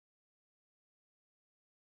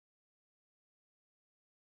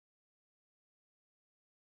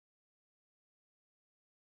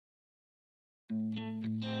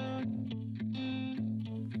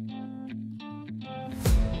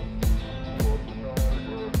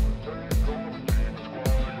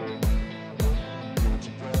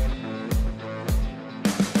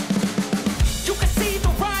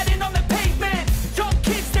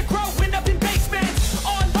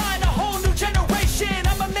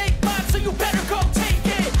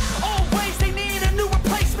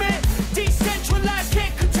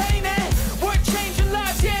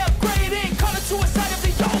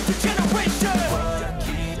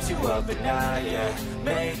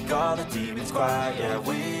Make all the demons quiet, yeah.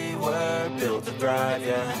 We were built to thrive,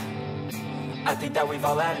 yeah. I think that we've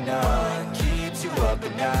all had enough. What keeps you up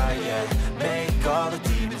at night, yeah. Make all the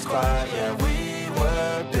demons quiet, yeah. We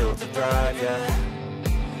were built to thrive, yeah.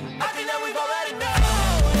 I think that we've all had enough.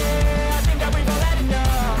 Yeah, I think that we've all had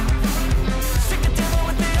enough. Sick of dealing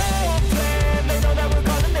with the old plan. They know that we're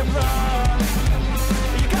calling it wrong.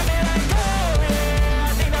 You got me like, oh yeah,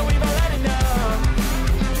 I think that we've all had enough.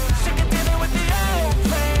 Sick of dealing with the old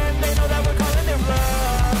plan. They know that we're calling it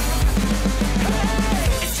wrong. Hey,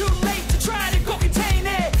 it's too late to try to go contain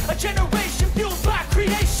it. A generation fueled by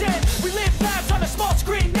creation. We live lives on a small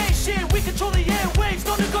screen nation. We control the airwaves,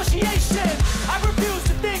 no negotiation. I refuse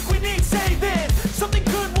to think we need saving. Something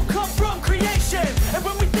good will come from creation. And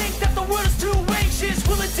when we think that the world is too anxious,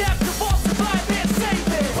 we'll adapt, evolve, survive and save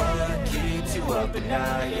it. What keeps you up at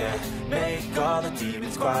night, yeah. Make all the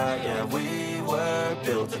demons quiet, yeah. We were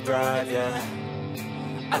built to thrive, yeah.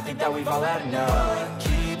 I think that we've all had enough. What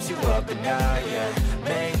keeps you up at night, yeah.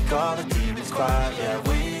 Make all the demons quiet, yeah.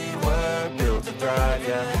 We were built to thrive,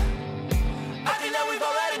 yeah. I think that we've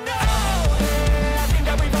all had enough. Yeah, I think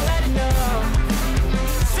that we've all had enough.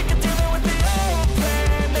 Sick of dealing with the old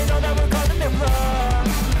plan. They know that we're calling it wrong.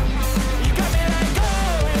 You got me like,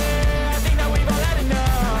 oh yeah, I think that we've all had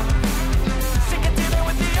enough. Sick of dealing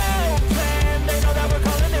with the old plan. They know that we're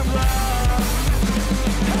calling it wrong. Hey,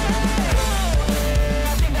 oh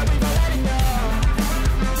yeah, I think that we've all had enough.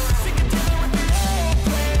 Sick of dealing with the old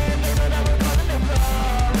plan. They know that we're calling it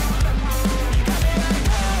wrong. You got me like,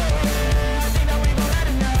 oh yeah, I think that we've all had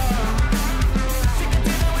enough. Sick of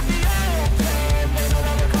dealing with the old plan. They know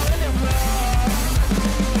that we're calling it wrong.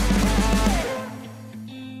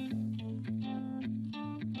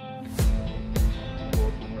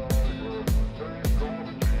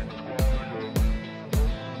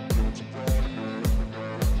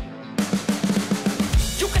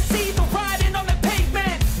 You can see the writing on the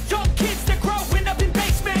pavement. Young kids, they're growing up in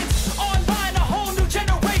basements. Online, a whole new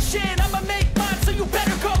generation. I'ma make mine, so you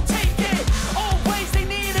better go take it. Always, they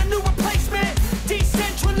need a new replacement.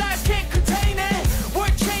 Decentralized, can't contain it.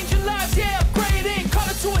 We're changing lives, yeah, upgrading. Call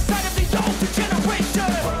it suicide of the older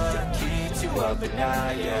generation. What keeps you up at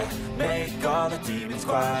night, yeah. Make all the demons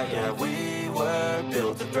quiet, yeah. We were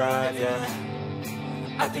built to thrive, yeah.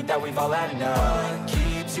 I think that we've all had enough. What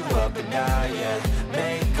keeps you up at night, yeah.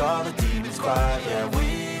 Make all the demons quiet, yeah.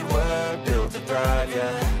 We were built to thrive,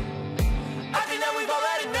 yeah. I think that we've all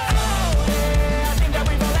had enough. Yeah, I think that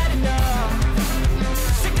we've all had enough.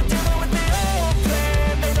 Sick of dealing with the old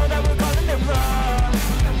plan. They know that we're calling it wrong.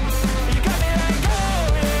 You got me like,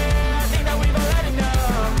 oh yeah, I think that we've all had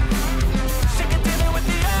enough. Sick of dealing with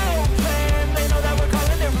the old plan. They know that we're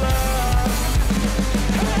calling it wrong.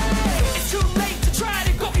 Hey, it's too late to try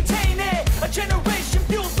to go contain it. A generation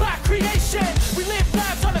fueled by creation. We live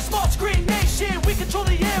lives on a small screen nation. We control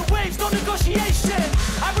the airwaves, no negotiation.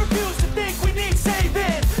 I refuse to think we need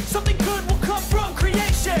saving. Something good will come from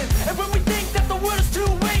creation. And when we think that the world is too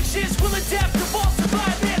anxious, we'll adapt, evolve,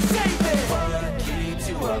 survive and save it. What keeps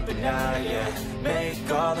you up at night, yeah.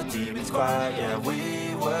 Make all the demons quiet, yeah.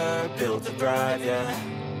 We were built to thrive, yeah.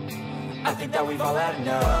 I think that we've all had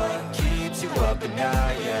enough. What keeps you up at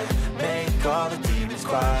night, yeah. Make all the demons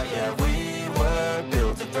quiet, yeah. We were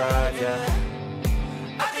built to thrive, yeah.